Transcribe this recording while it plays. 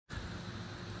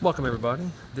Welcome everybody.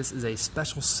 This is a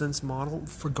special sense model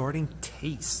regarding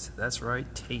taste. That's right,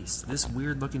 taste. This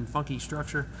weird looking funky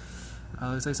structure,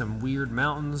 looks like some weird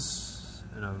mountains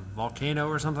and a volcano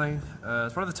or something.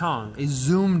 It's part of the tongue, a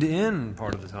zoomed in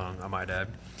part of the tongue, I might add.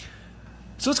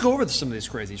 So let's go over some of these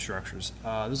crazy structures.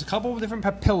 There's a couple of different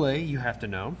papillae you have to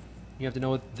know. You have to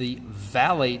know what the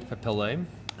valate papillae,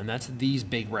 and that's these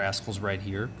big rascals right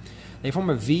here. They form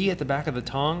a V at the back of the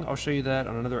tongue. I'll show you that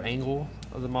on another angle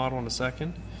of the model in a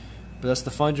second. But that's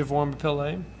the fungiform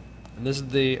papillae, and this is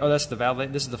the that's the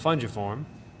valate. This is the fungiform,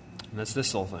 and that's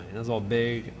this little thing. That's all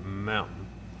big mountain.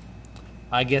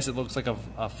 I guess it looks like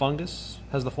a fungus.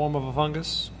 Has the form of a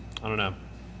fungus. I don't know.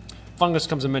 Fungus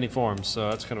comes in many forms,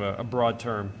 so that's kind of a broad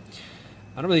term.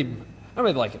 I don't really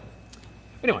like it.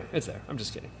 Anyway, it's there. I'm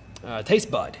just kidding.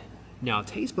 Taste bud. Now,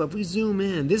 taste bud. If we zoom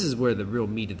in, this is where the real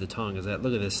meat of the tongue is at.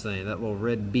 Look at this thing. That little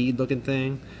red bead-looking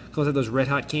thing. Calls it those red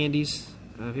hot candies.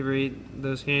 Have you ever eaten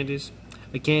those candies?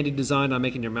 A candy designed on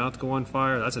making your mouth go on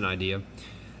fire? That's an idea.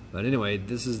 But anyway,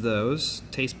 this is those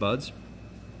taste buds.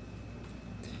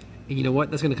 And you know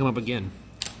what? That's going to come up again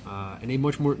in a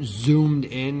much more zoomed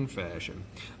in fashion.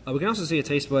 We can also see a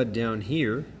taste bud down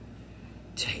here.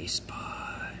 Taste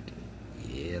bud.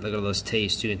 Yeah, look at all those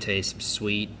tastes. You can taste some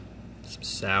sweet, some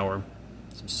sour,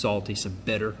 some salty, some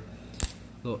bitter.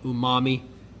 A little umami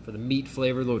for the meat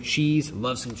flavor. A little cheese.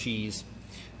 Love some cheese.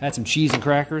 I had some cheese and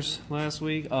crackers last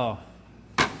week. Oh,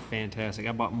 fantastic.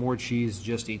 I bought more cheese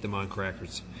just to eat them on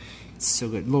crackers. It's so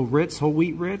good. Little Ritz, whole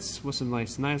wheat Ritz with some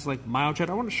nice like mild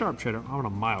cheddar. I want a sharp cheddar. I want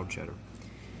a mild cheddar.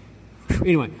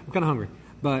 Anyway, I'm kind of hungry.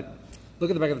 But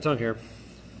look at the back of the tongue here.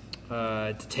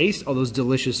 To taste all those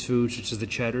delicious foods, such as the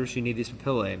cheddars, you need these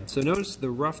papillae. So notice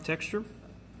the rough texture.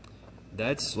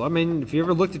 That's, well, I mean, if you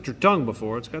ever looked at your tongue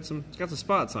before, it's got some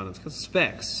spots on it. It's got some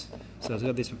specks. So it's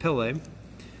got these papillae.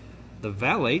 The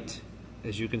valate,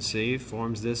 as you can see,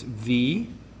 forms this V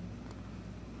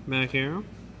back here.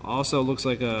 Also looks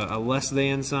like a less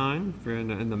than sign if you're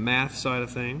in the math side of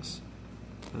things.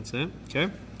 That's it,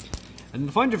 okay? And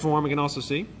the fungiform, we can also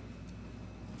see,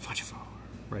 fungiform,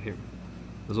 right here.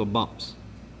 Those little bumps.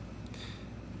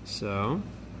 So,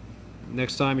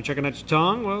 next time you're checking out your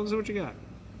tongue, well, see what you got.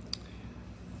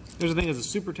 There's a thing as a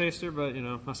super taster, but, you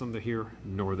know, not something here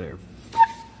nor there.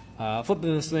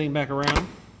 Flipping this thing back around.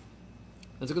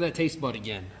 Let's look at that taste bud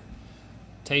again.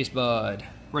 Taste bud,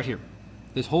 right here.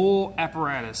 This whole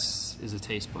apparatus is a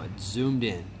taste bud, zoomed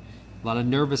in. A lot of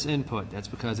nervous input. That's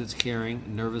because it's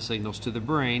carrying nervous signals to the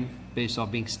brain based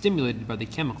off being stimulated by the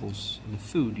chemicals in the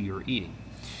food you're eating.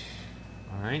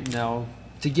 All right, now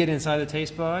to get inside the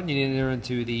taste bud, you need to enter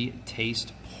into the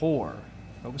taste pore.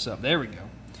 Focus up, there we go.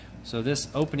 So this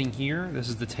opening here, this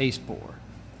is the taste pore.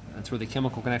 That's where the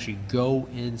chemical can actually go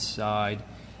inside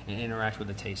and interact with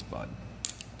the taste bud.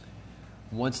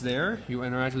 Once there, you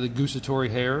interact with the gustatory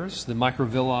hairs, the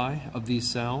microvilli of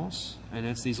these cells, and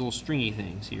it's these little stringy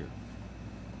things here.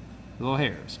 Little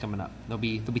hairs coming up. They'll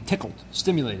be tickled,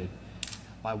 stimulated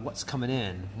by what's coming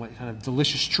in, what kind of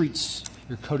delicious treats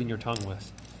you're coating your tongue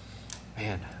with.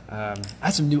 Man, I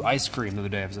had some new ice cream the other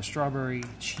day. It was a strawberry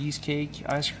cheesecake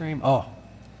ice cream. Oh,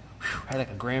 whew, had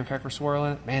like a graham cracker swirl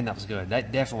in it. Man, that was good.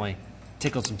 That definitely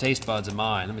tickled some taste buds of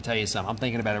mine. Let me tell you something. I'm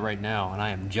thinking about it right now, and I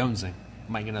am jonesing.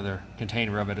 Might get another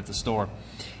container of it at the store.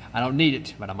 I don't need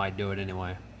it, but I might do it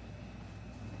anyway.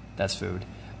 That's food.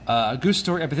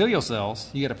 Gustatory epithelial cells,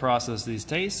 you got to process these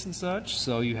tastes and such,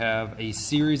 so you have a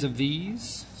series of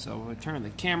these. So we'll turn the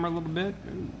camera a little bit.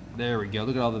 Ooh, there we go.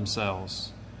 Look at all them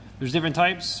cells. There's different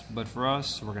types, but for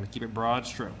us, we're going to keep it broad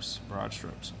strokes. Broad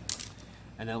strokes.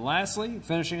 And then lastly,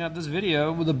 finishing up this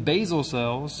video with the basal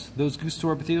cells. Those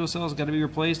gustatory epithelial cells got to be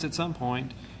replaced at some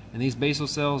point. And these basal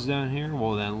cells down here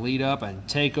will then lead up and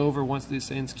take over once these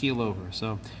things keel over.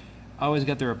 So I always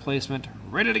got the replacement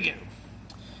ready to go.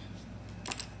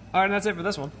 Alright, and that's it for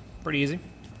this one. Pretty easy.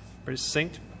 Pretty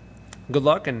succinct. Good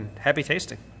luck and happy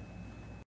tasting.